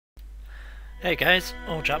Hey guys,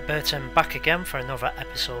 Old Jack Burton back again for another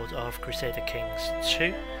episode of Crusader Kings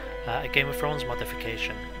 2, a Game of Thrones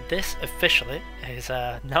modification. This officially is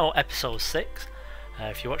now episode 6.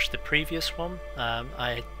 If you watched the previous one,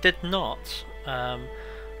 I did not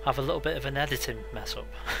have a little bit of an editing mess up.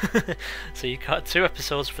 So you got 2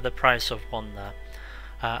 episodes for the price of 1 there.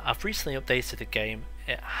 I've recently updated the game.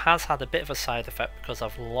 It has had a bit of a side effect because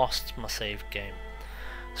I've lost my save game.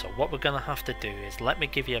 So what we're going to have to do is let me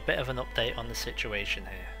give you a bit of an update on the situation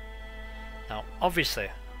here. Now obviously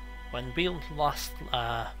when we last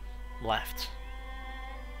left,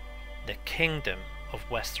 the kingdom of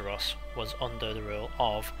Westeros was under the rule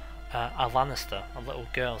of a Lannister, a little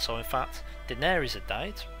girl. So in fact Daenerys had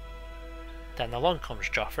died, then along comes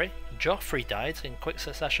Joffrey. Joffrey died in quick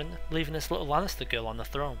succession, leaving this little Lannister girl on the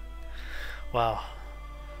throne. Well,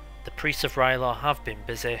 the priests of R'hllor have been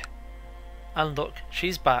busy. And look,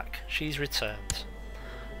 she's back, she's returned.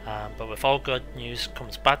 But with all good news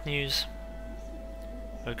comes bad news.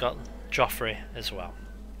 We've got Joffrey as well.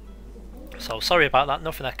 So sorry about that,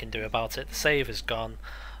 nothing I can do about it. The save is gone.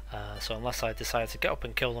 So unless I decide to get up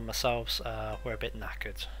and kill them myself, we're a bit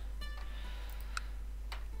knackered.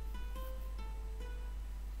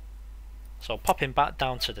 So popping back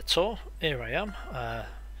down to the tour, here I am.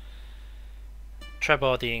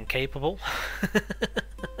 Trebor the Incapable,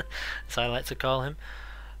 as I like to call him.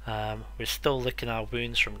 We're still licking our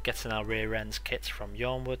wounds from getting our rear ends kits from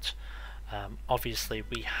Yronwood. Obviously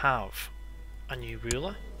we have a new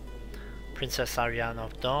ruler, Princess Arianne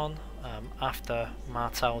of Dorne, after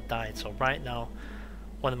Martell died. So right now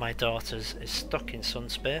one of my daughters is stuck in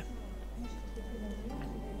Sunspear.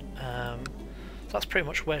 So that's pretty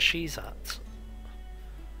much where she's at.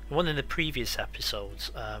 In one of the previous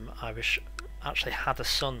episodes I actually had a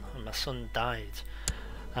son and my son died.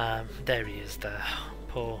 There he is there,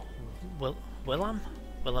 poor Willem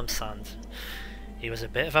Sand. He was a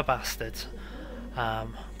bit of a bastard,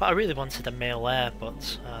 but I really wanted a male heir.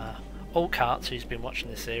 But Oakart, who's been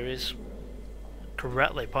watching the series,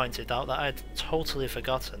 correctly pointed out that I'd totally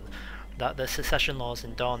forgotten that the succession laws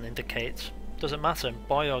in Dorne indicate doesn't matter,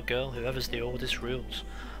 boy or girl, whoever's the oldest rules.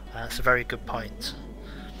 That's a very good point.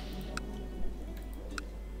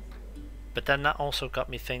 But then that also got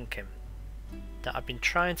me thinking that I've been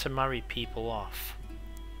trying to marry people off,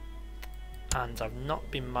 and I've not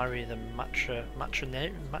been marrying them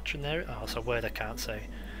matronary. Oh, it's a word I can't say.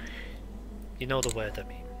 You know the word I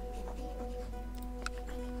mean.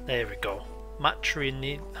 There we go.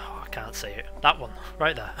 Matronary. Oh, I can't say it. That one,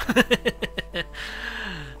 right there.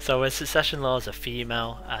 So when succession laws are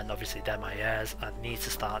female, and obviously they're my heirs, I need to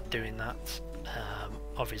start doing that.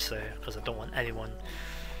 Obviously, because I don't want anyone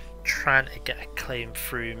trying to get a claim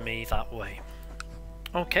through me that way.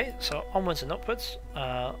 Okay, so onwards and upwards.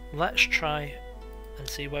 Let's try and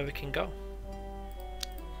see where we can go.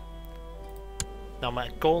 Now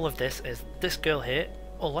my goal of this is this girl here,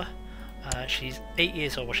 Ulla. She's 8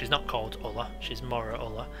 years old. Well, she's not called Ulla, she's Mora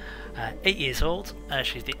Ulla. 8 years old.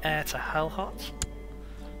 She's the heir to Hellhot.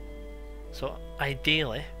 So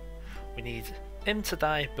ideally we need him to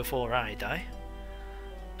die before I die,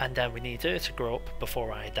 and then we need her to grow up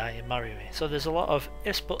before I die and marry me. So there's a lot of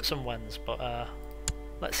ifs, buts and whens, but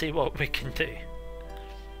let's see what we can do.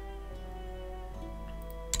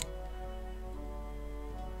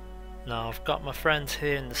 Now I've got my friend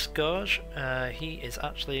here in the Scourge. He is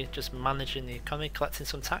actually just managing the economy, collecting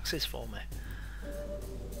some taxes for me.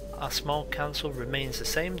 Our small council remains the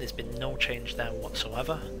same, there's been no change there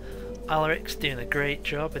whatsoever. Alaric's doing a great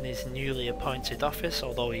job in his newly appointed office,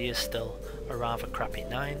 although he is still a rather crappy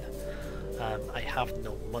 9. I have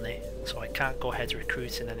no money, so I can't go ahead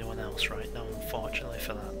recruiting anyone else right now, unfortunately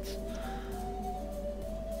for that.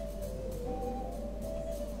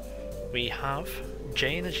 We have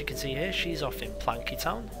Jane, as you can see here, she's off in Planky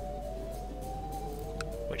Town,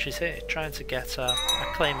 which is here, trying to get a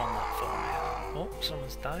claim on that for me. Oh,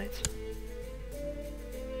 someone's died.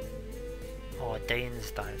 Oh, a Dane's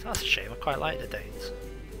died. That's a shame, I quite like the Danes.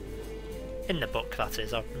 In the book, that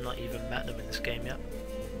is. I've not even met them in this game yet.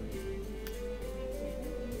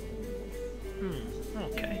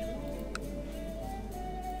 Okay.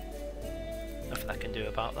 Nothing I can do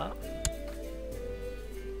about that.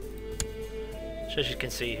 So as you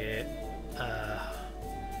can see here, a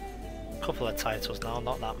couple of titles now,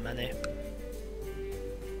 not that many.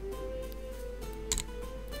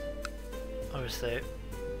 Obviously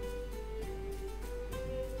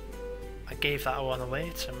I gave that one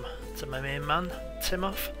away to my main man,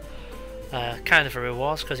 Timoth. Kind of a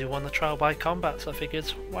reward because he won the trial by combat, so I figured,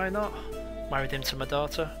 why not? Married him to my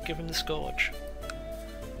daughter, give him the Scourge.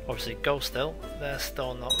 Obviously Ghost still, they're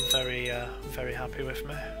still not very happy with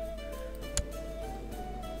me.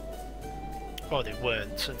 well, they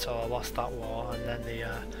weren't until I lost that war, and then they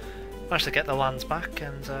managed to get the lands back,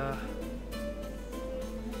 and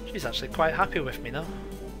she's actually quite happy with me now.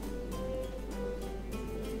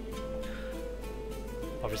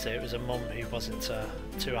 Obviously it was her mum who wasn't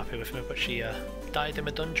too happy with me, but she died in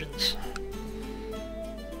my dungeons.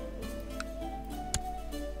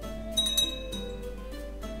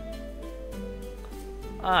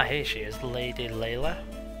 Ah, here she is, Lady Layla.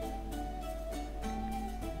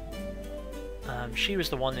 She was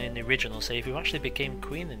the one in the original save who actually became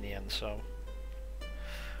queen in the end, so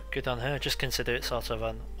good on her. Just consider it sort of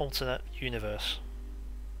an alternate universe.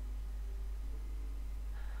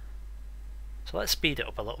 So let's speed it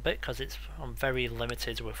up a little bit, because I'm very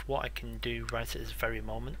limited with what I can do right at this very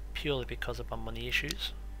moment, purely because of my money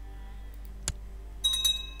issues.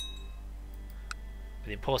 But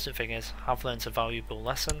the important thing is, I've learned a valuable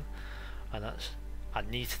lesson, and that's I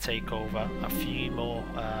need to take over a few more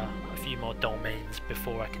domains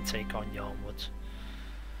before I can take on Yronwood.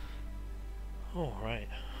 Oh right,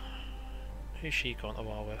 who's she going to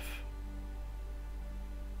war with?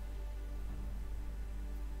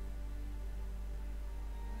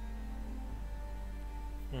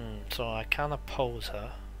 So I can oppose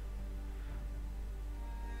her.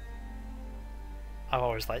 I've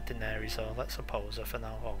always liked Daenerys, so let's oppose her for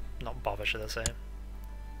now. Well, not bother, should I say.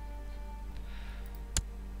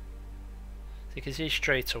 So you can see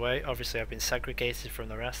straight away, obviously I've been segregated from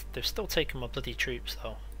the rest. They've still taken my bloody troops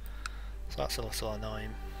though, so that's a little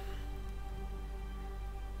annoying.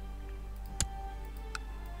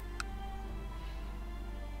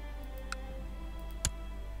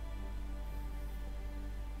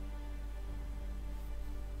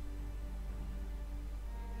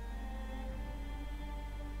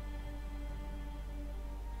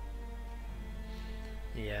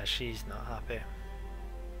 Yeah, she's not happy.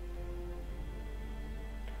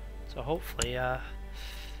 So hopefully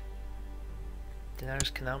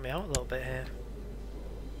Daenerys can help me out a little bit here.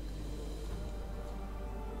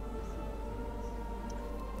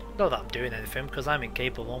 Not that I'm doing anything, because I'm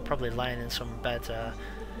incapable. I'm probably lying in some bed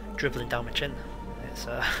dribbling down my chin. It's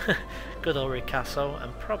good old Ricasso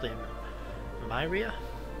and probably Myria.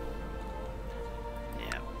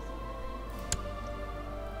 Yeah.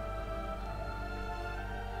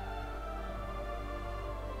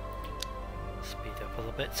 Speed up a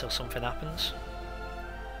little bit till something happens.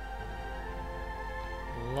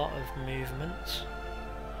 A lot of movement.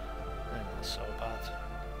 Not so bad.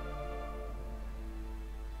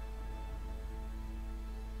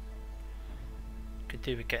 Could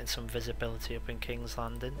do with getting some visibility up in King's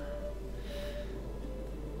Landing.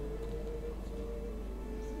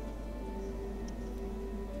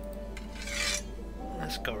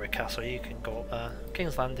 Let's go Ricasso, you can go up there.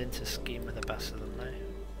 King's Landing to scheme with the best of them now.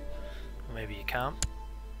 Or maybe you can't.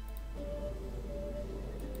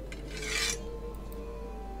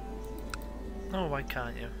 Oh, why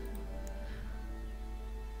can't you?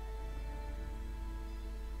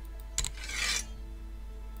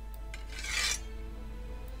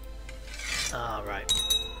 Ah, right.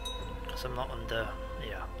 Because I'm not under...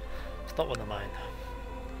 yeah. It's not one of mine.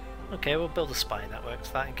 Okay, we'll build a spy network.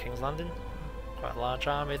 So that in King's Landing. Quite a large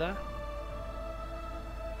army there.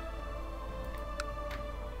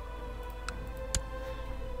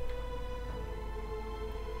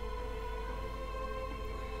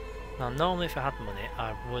 Now, normally if I had money,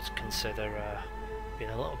 I would consider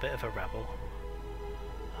being a little bit of a rebel.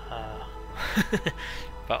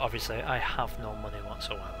 But obviously I have no money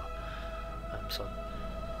whatsoever. So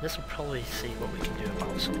this will probably see what we can do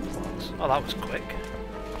about some plots. Oh, that was quick.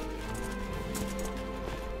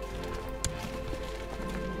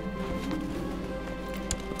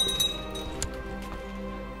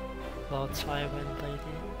 Lord Tywin, lady.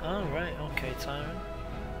 Oh right, okay, Tywin.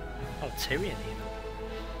 Oh, Tyrion even.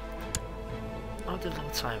 How did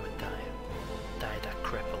Lord Tywin die? Died a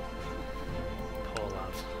cripple. Poor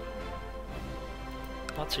lad.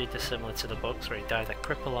 Not too dissimilar to the books where he died a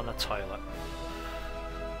cripple on a toilet.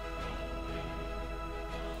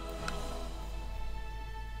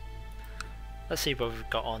 Let's see what we've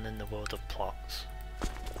got on in the world of plots.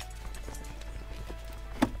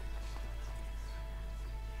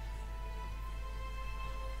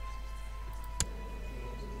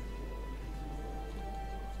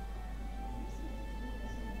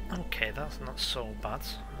 Okay, that's not so bad.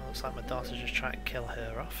 It looks like my daughter's just trying to kill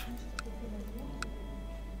her off.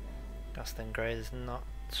 Gaston Grey, there's not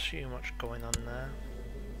too much going on there.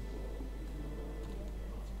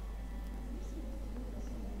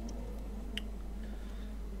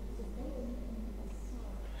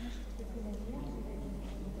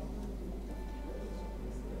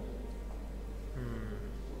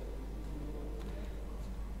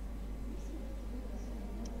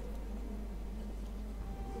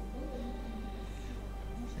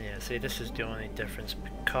 see, this is the only difference,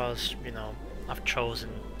 because, you know, I've chosen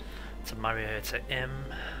to marry her to him.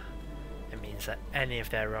 It means that any of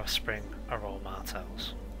their offspring are all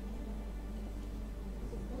Martells.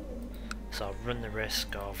 So I'll run the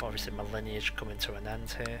risk of obviously my lineage coming to an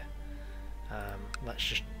end here. Let's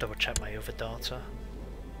just double check my other daughter.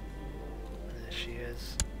 There she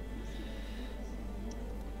is.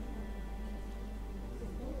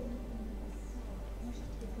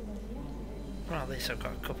 Well, at least I've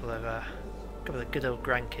got a couple of good old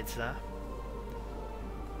grandkids there.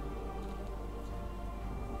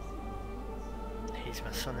 He's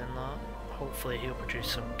my son-in-law. Hopefully he'll produce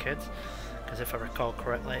some kids, because if I recall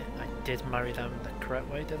correctly, I did marry them the correct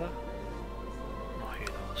way, did I? Oh, who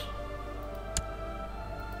knows?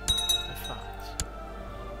 In fact,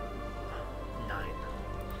 9.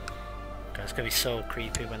 God, it's gonna be so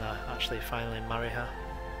creepy when I actually finally marry her.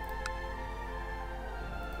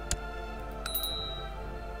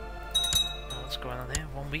 What's going on here?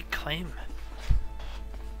 1 week claim.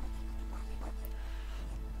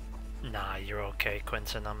 Nah, you're okay,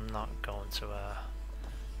 Quentin. I'm not going to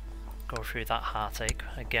go through that heartache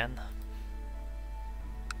again.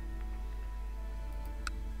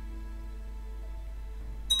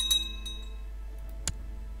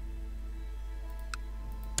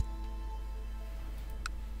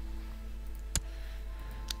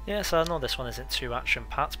 Yeah, so I know this one isn't too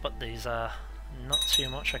action-packed, but there's not too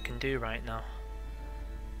much I can do right now.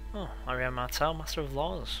 Oh, Ariane Martell, Master of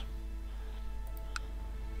Laws.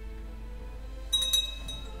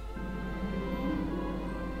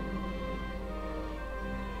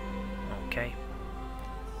 Okay.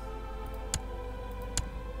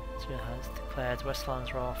 So it has declared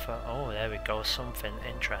Westlands Raw for... Oh, there we go, something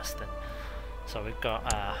interesting. So we've got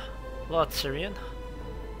Lord Tyrion.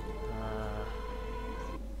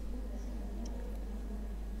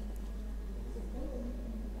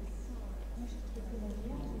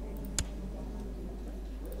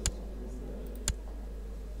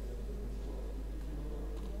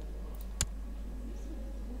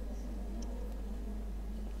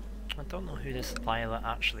 I don't know who this Lila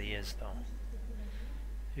actually is though.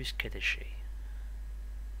 Whose kid is she?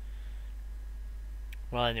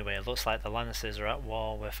 Well, anyway, it looks like the Lannisters are at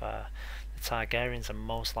war with the Targaryens and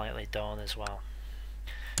most likely Dorne as well.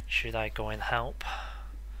 Should I go and help?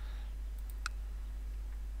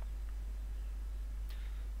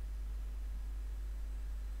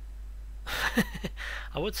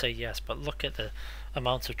 I would say yes, but look at the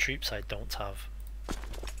amount of troops I don't have.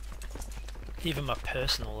 Even my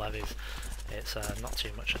personal levies, it's not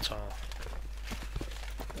too much at all.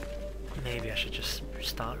 Maybe I should just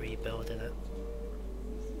start rebuilding it.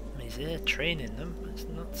 I mean, he's here training them. It's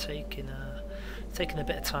not taking a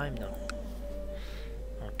bit of time though.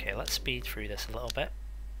 Okay, let's speed through this a little bit.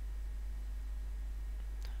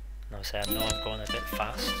 And obviously I know I'm going a bit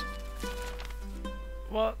fast.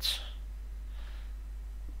 What?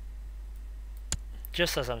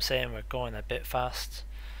 Just as I'm saying we're going a bit fast,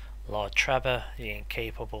 Lord Trebor the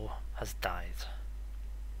Incapable has died.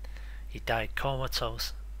 He died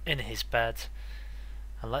comatose in his bed,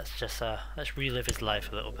 and let's relive his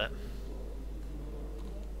life a little bit.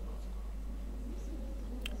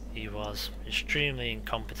 He was extremely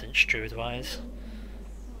incompetent steward-wise.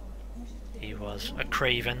 He was a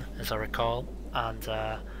craven, as I recall, and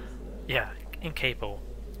yeah, incapable.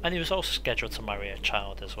 And he was also scheduled to marry a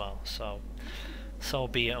child as well, so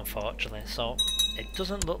be it, unfortunately. So it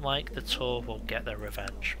doesn't look like the tour will get their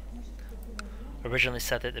revenge. Originally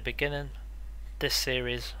said at the beginning, this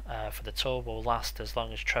series for the tour will last as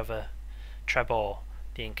long as Trebor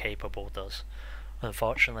the Incapable does.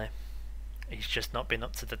 Unfortunately, he's just not been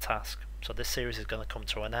up to the task. So this series is going to come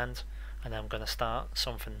to an end, and I'm going to start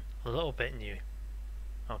something a little bit new.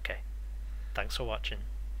 Okay, thanks for watching.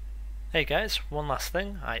 Hey guys, one last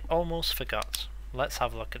thing I almost forgot. Let's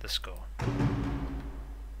have a look at the score.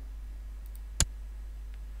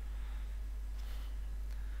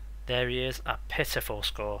 There he is, a pitiful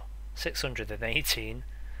score, 618,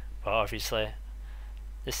 but obviously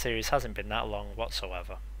this series hasn't been that long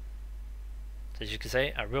whatsoever. So as you can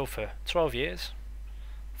see, I ruled for 12 years,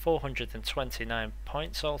 429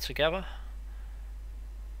 points altogether.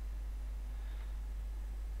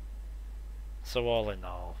 So all in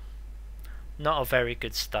all, not a very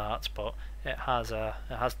good start, but it has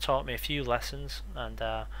taught me a few lessons, and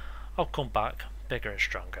I'll come back bigger and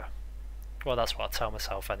stronger. Well, that's what I tell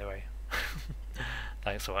myself anyway.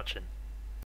 Thanks for watching.